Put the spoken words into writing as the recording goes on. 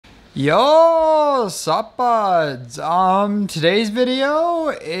Yo, sup buds? Today's video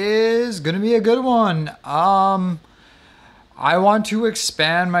is gonna be a good one. I want to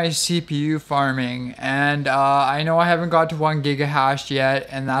expand my CPU farming, and I know I haven't got to 1 gigahash yet,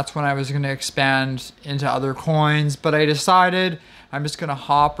 and that's when I was gonna expand into other coins, but I decided I'm just gonna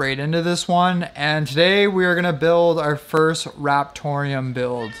hop right into this one, and today we are gonna build our first Raptoreum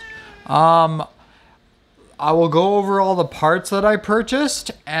build. I will go over all the parts that I purchased,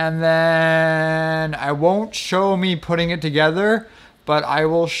 and then I won't show me putting it together, but I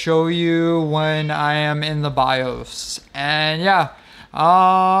will show you when I am in the BIOS. And yeah,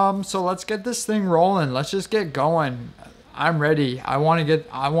 so let's get this thing rolling. Let's just get going. I'm ready. I want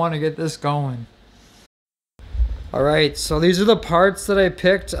to get this going. All right, so these are the parts that I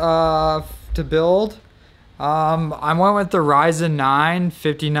picked to build. I went with the Ryzen 9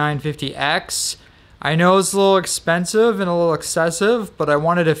 5950X. I know it's a little expensive and a little excessive, but I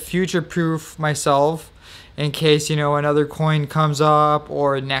wanted to future-proof myself in case, you know, another coin comes up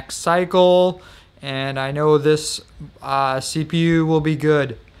or next cycle, and I know this CPU will be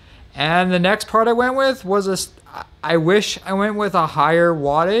good. And the next part I went with was I wish I went with a higher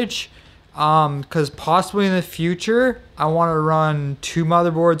wattage, because possibly in the future I want to run 2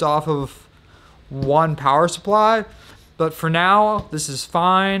 motherboards off of 1 power supply. But for now, this is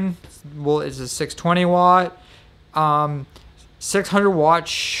fine. Well, it's a 620 watt. 600 watts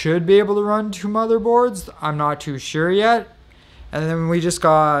should be able to run 2 motherboards. I'm not too sure yet. And then we just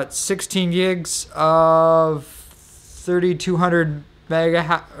got 16 gigs of 3200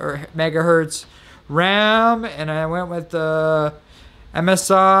 megahertz RAM. And I went with the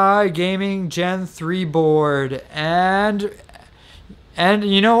MSI Gaming Gen 3 board. And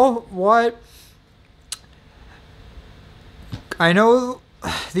you know what? I know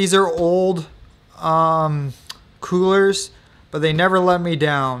these are old coolers, but they never let me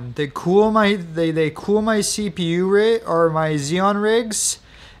down. They cool my CPU rig or my Xeon rigs,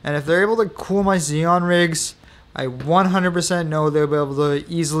 and if they're able to cool my Xeon rigs, I 100% know they'll be able to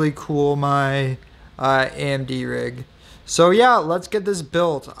easily cool my AMD rig. So yeah, let's get this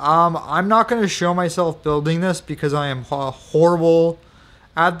built. I'm not going to show myself building this because I am horrible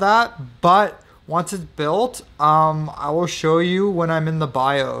at that, but once it's built, I will show you when I'm in the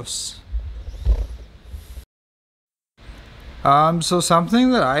BIOS. So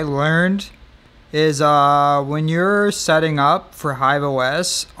something that I learned is when you're setting up for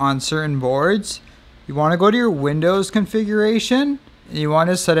HiveOS on certain boards, you want to go to your Windows configuration, and you want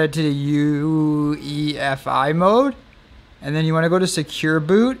to set it to UEFI mode, and then you want to go to Secure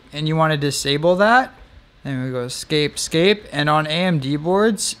Boot, and you want to disable that. And we go escape, and on AMD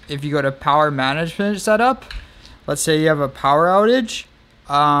boards, if you go to power management setup, let's say you have a power outage,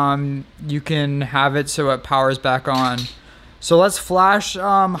 you can have it so it powers back on. So let's flash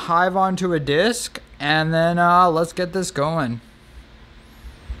Hive onto a disk, and then let's get this going.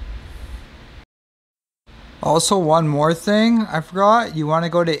 Also, one more thing I forgot, you want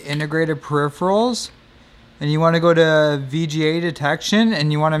to go to integrated peripherals, and you want to go to VGA detection,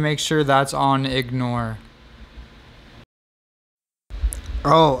 and you want to make sure that's on ignore.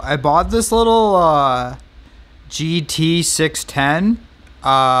 Oh, I bought this little GT610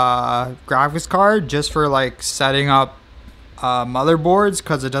 graphics card just for like setting up motherboards,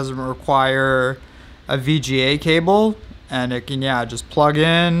 because it doesn't require a VGA cable, and it can, yeah, just plug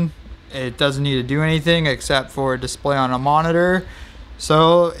in. It doesn't need to do anything except for display on a monitor,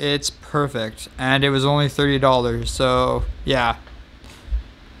 so it's perfect. And it was only $30, so yeah,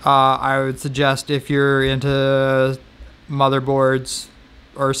 I would suggest if you're into motherboards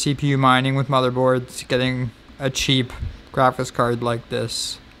or CPU mining with motherboards, getting a cheap graphics card like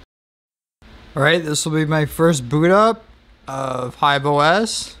this. Alright, this will be my first boot up of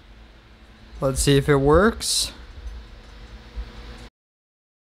HiveOS. Let's see if it works.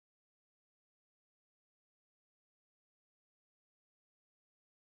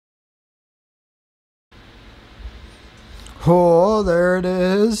 Oh, there it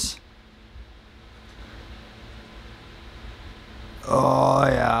is. Oh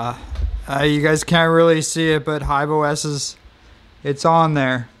yeah, you guys can't really see it, but HiveOS it's on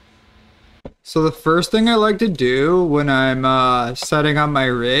there. So the first thing I like to do when I'm setting up my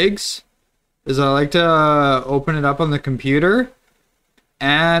rigs is I like to open it up on the computer,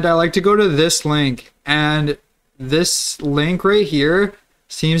 and I like to go to this link, and this link right here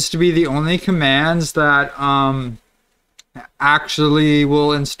seems to be the only commands that actually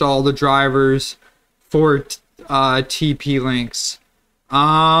will install the drivers for TP links.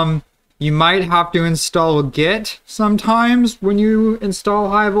 You might have to install Git sometimes when you install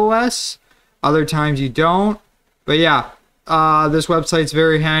HiveOS. Other times you don't. But yeah, this website's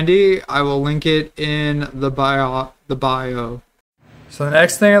very handy. I will link it in the bio. So the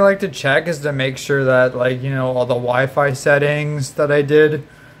next thing I like to check is to make sure that, like, you know, all the Wi-Fi settings that I did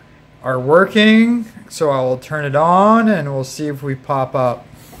are working. So I will turn it on and we'll see if we pop up.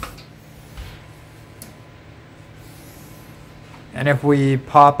 And if we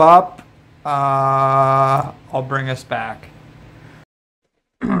pop up, I'll bring us back.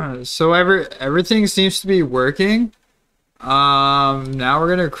 So everything seems to be working. Now we're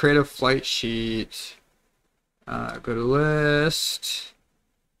gonna create a flight sheet. Go to list,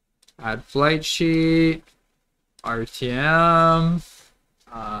 add flight sheet, RTM,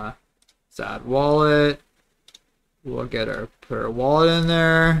 let's add wallet. We'll put our wallet in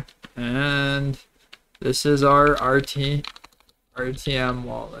there, and this is our RTM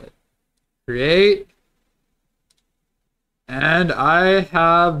wallet. Create. And I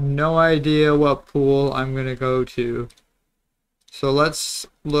have no idea what pool I'm gonna go to. So let's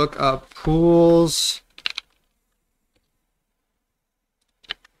look up pools.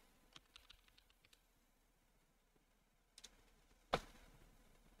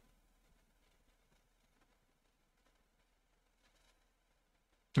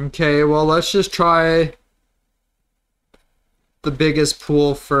 Okay, well, let's just try the biggest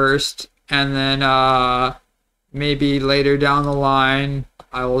pool first, and then maybe later down the line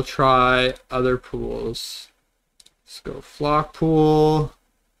I will try other pools. Let's go flock pool,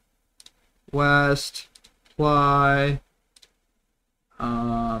 west, fly,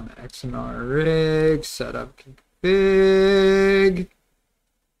 XMR rig, setup config,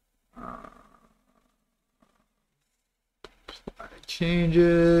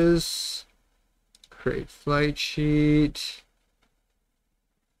 changes, create flight sheet,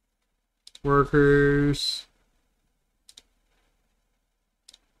 workers.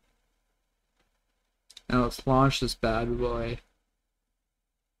 Now let's launch this bad boy.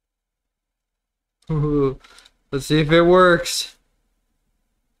 Ooh, let's see if it works.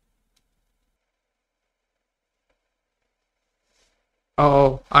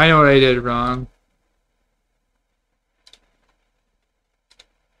 Oh, I know what I did wrong.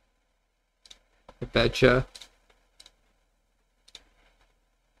 I betcha.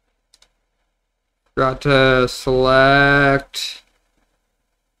 Forgot to select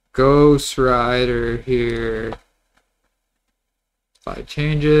Ghost Rider here. Apply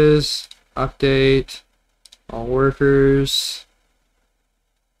changes, update, all workers.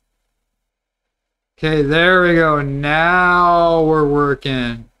 Okay, there we go. Now we're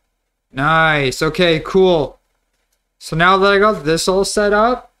working. Nice. Okay, cool. So now that I got this all set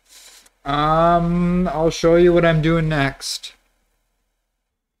up, I'll show you what I'm doing next.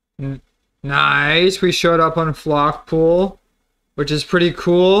 Nice. We showed up on Flock Pool, which is pretty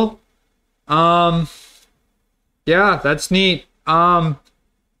cool. Yeah, that's neat.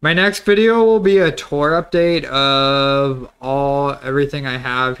 My next video will be a tour update of everything I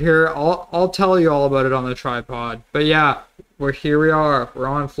have here. I'll tell you all about it on the tripod. But yeah, here we are. We're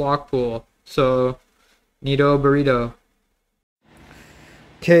on Flock Pool. So, neato burrito.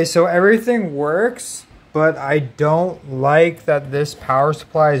 Okay, so everything works, but I don't like that this power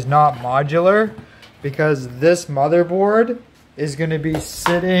supply is not modular, because this motherboard is going to be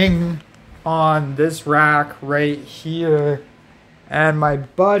sitting on this rack right here. And my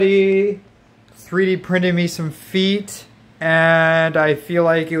buddy 3D printed me some feet, and I feel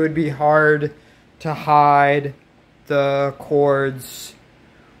like it would be hard to hide the cords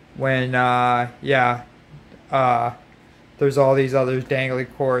when, there's all these other dangly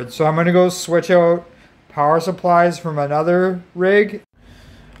cords. So I'm gonna go switch out power supplies from another rig.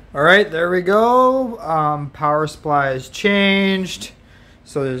 All right, there we go. Power supply is changed.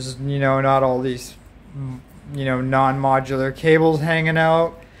 So there's, not all these, non-modular cables hanging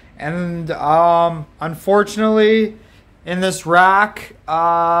out. And unfortunately, in this rack,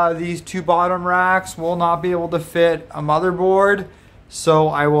 these two bottom racks will not be able to fit a motherboard. So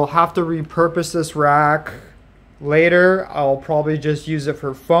I will have to repurpose this rack later. I'll probably just use it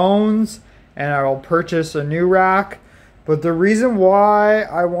for phones, and I will purchase a new rack. But the reason why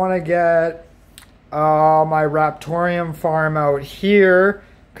I want to get my Raptoreum farm out here,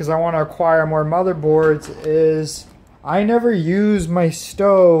 because I want to acquire more motherboards, is I never use my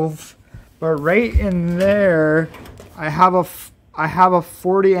stove, but right in there I have a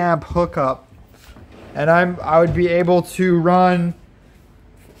 40 amp hookup, and I would be able to run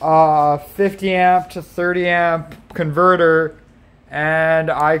 50 amp to 30 amp converter, and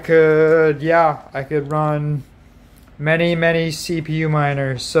I could run many CPU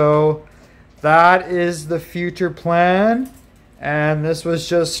miners. So that is the future plan, and this was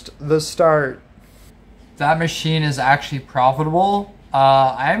just the start. that machine is actually profitable.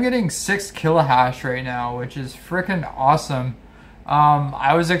 I am getting 6 kilohash right now, which is freaking awesome.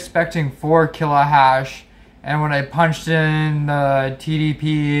 I was expecting 4 kilohash, and when I punched in the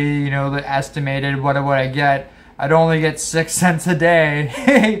TDP, you know, the estimated what would I get, I'd only get 6 cents a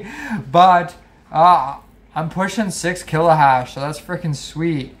day. But I'm pushing 6 kilohash, so that's freaking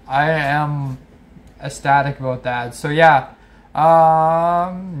sweet. I am ecstatic about that. So yeah,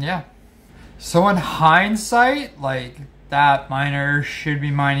 yeah. So in hindsight, like, that miner should be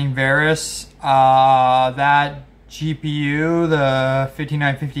mining Varus. That GPU, the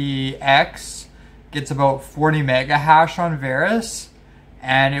 5950X, gets about 40 mega hash on Varus,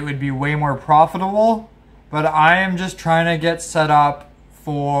 and it would be way more profitable. But I am just trying to get set up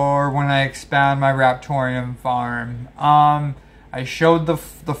for when I expand my Raptoreum farm. I showed the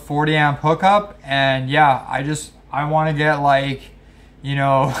 40 amp hookup, and yeah, I want to get, like, you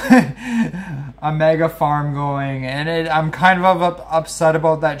know, a mega farm going, and I'm kind of upset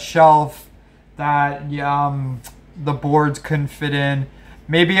about that shelf that the boards couldn't fit in.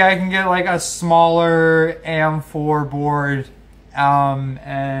 Maybe I can get like a smaller AM4 board,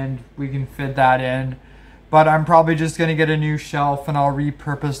 and we can fit that in. But I'm probably just gonna get a new shelf, and I'll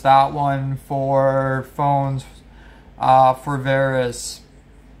repurpose that one for phones, for Varus.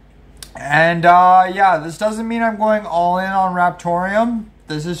 And yeah, this doesn't mean I'm going all in on Raptoreum.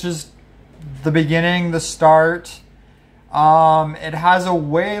 This is just the beginning, the start. It has a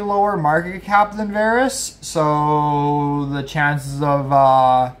way lower market cap than Varus, so the chances of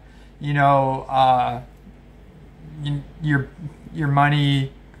you know, your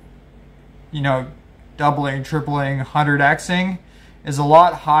money, you know, doubling, tripling, 100xing is a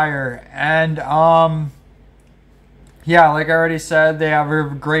lot higher. And yeah, like I already said, they have a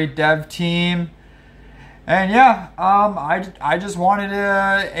great dev team. And yeah, I just wanted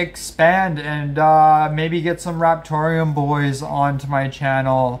to expand and maybe get some Raptoreum boys onto my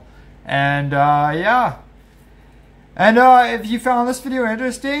channel. And yeah. And if you found this video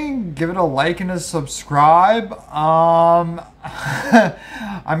interesting, give it a like and a subscribe.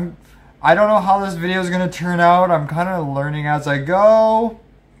 I don't know how this video is going to turn out. I'm kind of learning as I go.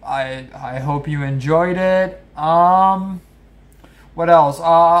 I hope you enjoyed it. What else?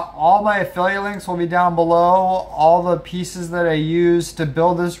 All my affiliate links will be down below. All the pieces that I used to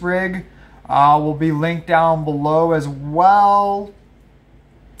build this rig will be linked down below as well.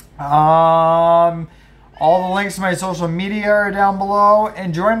 All the links to my social media are down below.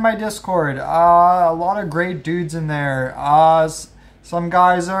 And join my Discord. A lot of great dudes in there. Some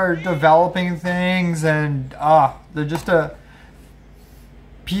guys are developing things, and they're just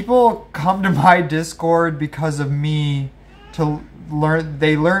people come to my Discord because of me to learn.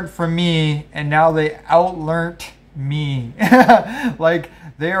 They learned from me, and now they outlearnt me. Like,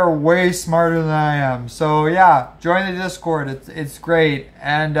 they are way smarter than I am. So yeah, join the Discord. It's great.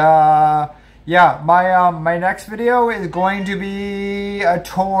 And yeah, my next video is going to be a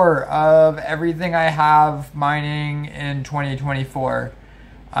tour of everything I have mining in 2024.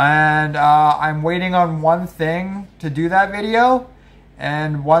 And I'm waiting on one thing to do that video.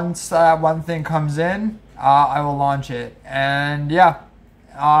 And once that one thing comes in, I will launch it. And yeah,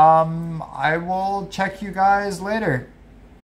 I will check you guys later.